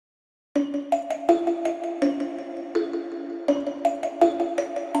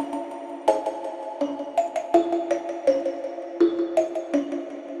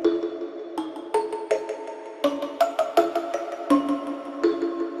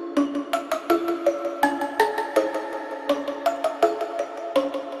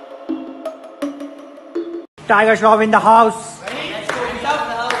Tiger Shroff in the house. Let's go without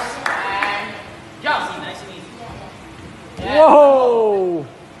the house and just nice and easy. Yeah. Whoa!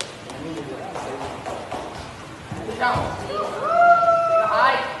 Good job. Take a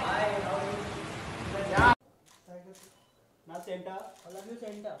high. Good job. Now center. All of you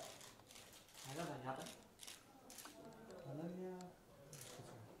center.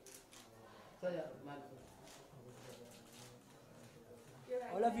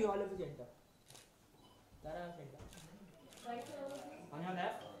 All of you center. Tara center. On your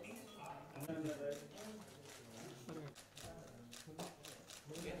left.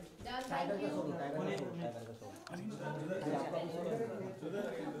 Tiger का solo, tiger का solo.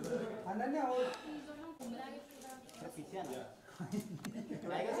 Ananya और पीछे ना.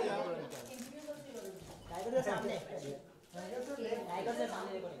 Tiger से यहाँ. Tiger से सामने. Tiger से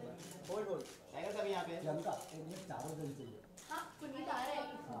सामने देखो नहीं. होल्ड. टाइगर का भी यहाँ पे. लंका. एक मिनट चारों जन चाहिए. हाँ, पुनीत आ रहा है.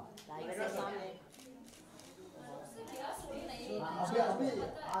 हाँ. टाइगर से सामने.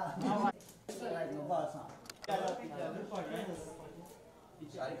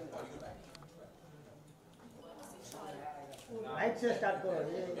 राइट से स्टार्ट करो.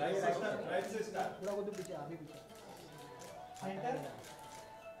 राइट से स्टार्ट. थोड़ा को तो पीछे आगे पीछे. सेंटर.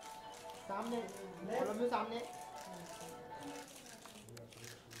 सामने. ऑल ऑफ यू सामने.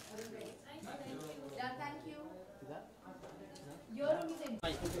 Thank you. Your room is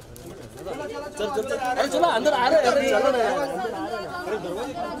अरे चलो अंदर आ रहे. अरे चलो ना. अरे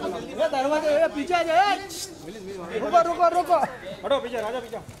दरवाजे पीछे आ जाए. रुको. हटो पीछे. राजा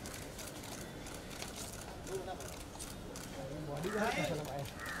पीछे.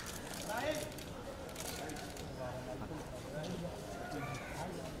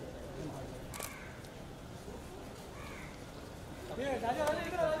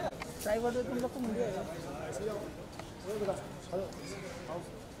 ड्राइवर तो तुम लोग को मुझे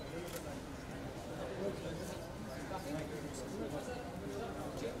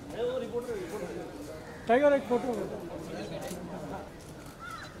टाइगर एक फोटो.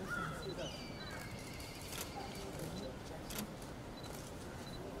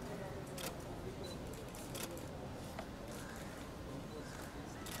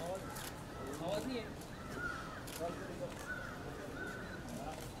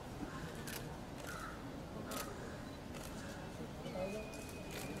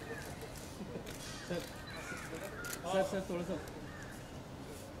 सर थोड़ा सा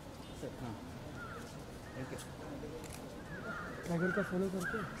सर. हाँ टाइगर का फॉलो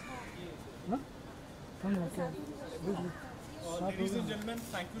करके. हाँ हम okay. Ladies and gentleman,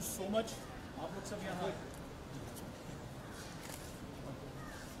 thank you so much. आप लोग सब यहाँ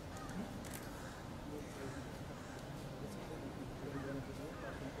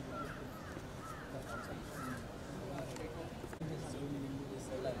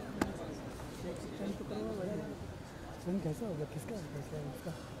कैसा होगा. किसका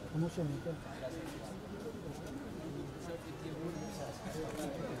इसका प्रमोशन है क्या.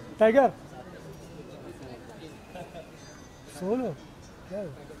 टाइगर सोलो क्या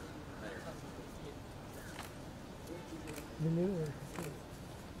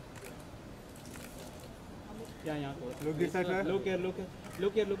यहाँ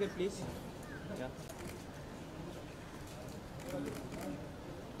look here please.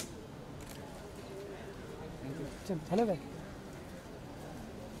 चलो भाई.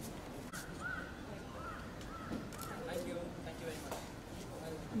 Thank you very much.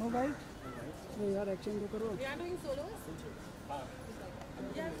 No भाई तो यार एक्सचेंज करो. We are doing solos.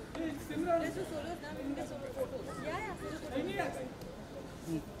 Yeah. Let's do solos now. We can get solo photos. Yeah.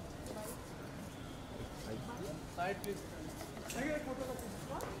 Side please.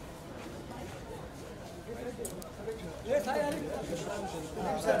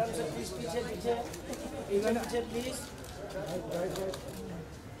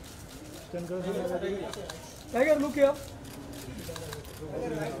 Tiger look here.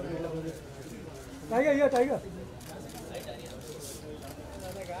 Tiger here. Tiger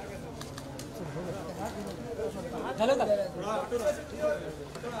चलो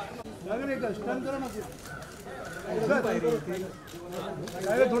tiger एक stun करो ना.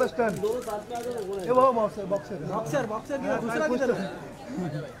 Tiger थोड़ा stun. ये वो बॉक्सर दूसरा किधर है.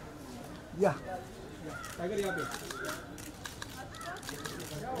 या टाइगर यहाँ पे.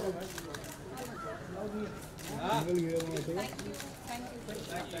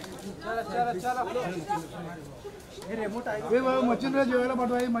 मशीनरी जेवायला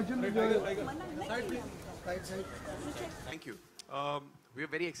पाठवा. Machinery. Thank you. We're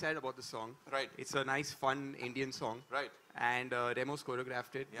very excited about the song. Right. It's a nice, fun Indian song. Right. And Remo's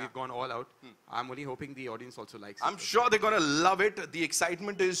choreographed it. Yeah. We've gone all out. I'm only hoping the audience also likes I'm it. sure they're gonna love it. The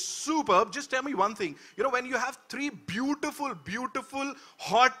excitement is superb. Just tell me one thing. You know, when you have three beautiful,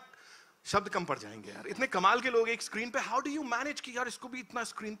 hot शब्द कम पड़ जाएंगे यार इतने कमाल के लोग एक screen पे हाउ डू यू मैनेज कि यार इसको भी इतना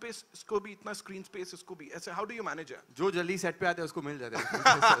स्क्रीन पे इसको भी इतना स्क्रीन स्पेस इसको भी ऐसे how do you manage it जो जल्दी सेट पे आते हैं उसको मिल जाता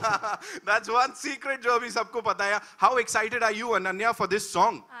है दैट्स वन सीक्रेट जो अभी सबको पता है how excited are you Ananya for this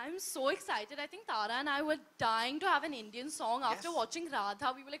song I'm so excited. I think Tara and I were dying to have an Indian song. After watching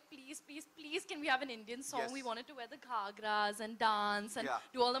Radha, we were like, please, please, please, can we have an Indian song? Yes. We wanted to wear the ghagras and dance and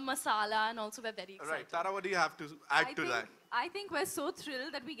do all the masala, and also we're very excited. right Tara what do you have to add to that I think we're so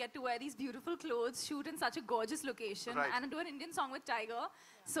thrilled that we get to wear these beautiful clothes, shoot in such a gorgeous location, and do an Indian song with Tiger.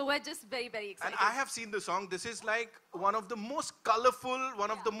 So we're just very, very excited. and I have seen the song. This is like one of the most colorful,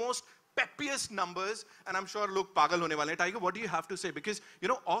 one of the most peppiest numbers, and I'm sure लोग पागल होने वाले हैं. Tiger, what do you have to say? Because you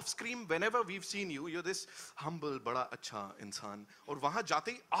know, off screen, whenever we've seen you, you're this humble, बड़ा अच्छा इंसान, और वहाँ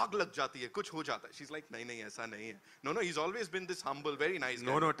जाते ही आग लग जाती है, कुछ हो जाता है. She's like, नहीं नहीं ऐसा नहीं है. No, he's always been this humble, very nice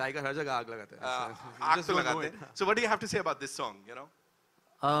guy. No, Tiger हर जगह आग लगाता है. आग तो लगाते हैं. So what do you have to say about this song? You know?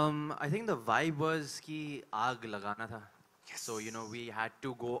 I think the vibe was कि आग लगाना था. So you know, we had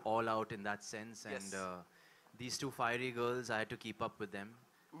to go all out in that sense, and these two fiery girls, I had to keep up with them.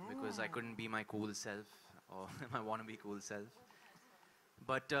 Because I couldn't be my cool self or my wannabe cool self.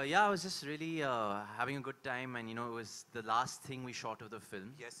 But yeah, I was just really having a good time, and you know, it was the last thing we shot of the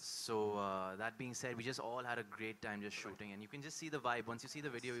film. Yes. So that being said, we just all had a great time just shooting, and you can just see the vibe. Once you see the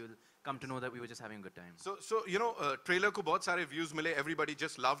video, you'll come to know that we were just having a good time. So you know, trailer को बहुत सारे views मिले. Everybody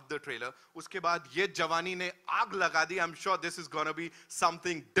just loved the trailer. उसके बाद ये जवानी ने आग लगा दी. I'm sure this is gonna be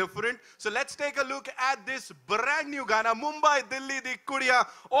something different. So let's take a look at this brand new गाना. Mumbai, Delhi दी कुड़िया.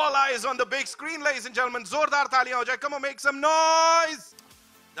 All eyes on the big screen, ladies and gentlemen. जोरदार तालियां हो जाए. Come on, make some noise.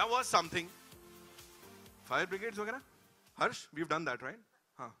 That was something. Fire brigades वगैरह? Harsh, we've done that, right?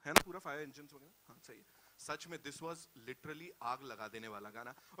 हाँ, है ना पूरा fire engines वगैरह? हाँ, सही है. सच में this was literally आग लगा देने वाला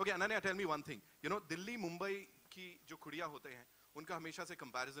गाना. Okay, Ananya, tell me one thing. You know, Delhi, Mumbai की जो कुड़िया होते हैं, उनका हमेशा से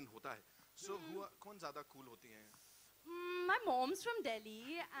comparison होता है. So, कौन ज़्यादा cool होती हैं? My mom's from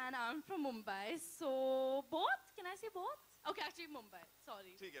Delhi and I'm from Mumbai. So both? Can I say both? Okay, actually Mumbai.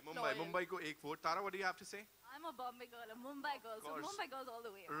 Sorry. ठीक है, मुंबई को एक vote. Tara, what do you have to say? I'm a Bombay girl, a Mumbai girl, so Mumbai girls all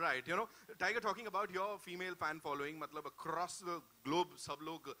the way. Right, you know, Tiger, talking about your female fan following, मतलब across the globe सब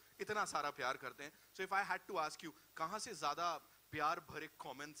लोग इतना सारा प्यार करते हैं. So if I had to ask you, कहाँ से ज़्यादा प्यार भरे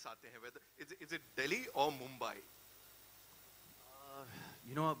comments आते हैं? Whether is it Delhi or Mumbai?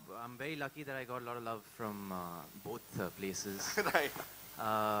 You know, I'm very lucky that I got a lot of love from both places. Right.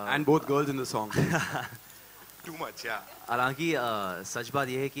 And both girls in the song. Too much, yeah. हालांकि सच बात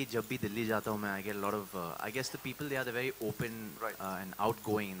ये है कि जब भी दिल्ली जाता हूँ मैं I get a lot of I guess the people they are very open and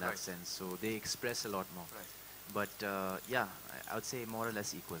outgoing in that sense, so they express a lot more. But yeah, I would say more or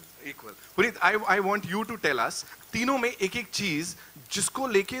less equal. Equal. Puneet, I want you to tell us तीनों में एक चीज जिसको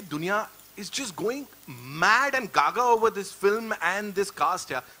लेके दुनिया is just going mad and gaga over this film and this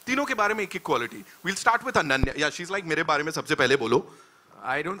cast. Yeah, तीनों के बारे में एक quality. We'll start with Ananya. Yeah, she's like मेरे बारे में सबसे पहले बोलो.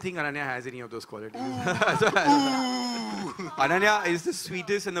 I don't think Ananya has any of those qualities. Ananya is the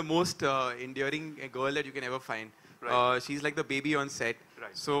sweetest and the most endearing girl that you can ever find. She's like the baby on set.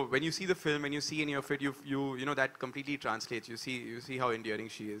 So when you see the film and you see any of it, you know that completely translates. You see how endearing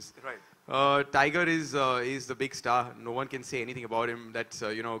she is. Right. Tiger is the big star. No one can say anything about him that's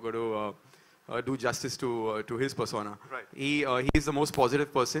you know going to do justice to his persona. Right. He is the most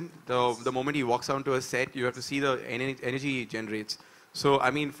positive person. The moment he walks onto a set, you have to see the energy he generates. So,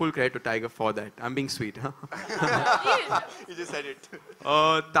 I mean, full credit to Tiger for that. I'm being sweet, huh? You just said it.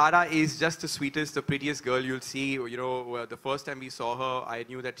 Tara is just the sweetest, the prettiest girl you'll see. You know, the first time we saw her, I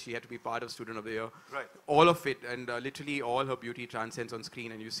knew that she had to be part of Student of the Year. Right. All of it, and literally all her beauty transcends on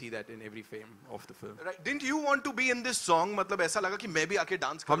screen, and you see that in every frame of the film. Right. Didn't you want to be in this song? मतलब ऐसा लगा कि मैं भी आके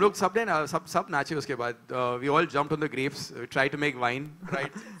dance करूँ. हम लोग सब नाचे उसके बाद. We all jumped on the grapes, tried to make wine,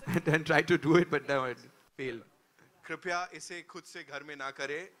 right, and then tried to do it, but no, it failed. कृपया इसे खुद से घर में ना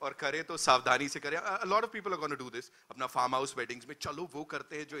करे और करे तो सावधानी से करे. A lot of people are going to do this. अपना farm house weddings में चलो वो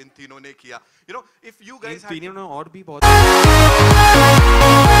करते हैं जो इन तीनों ने किया. You know, if you guys इन तीनों ने और भी बहुत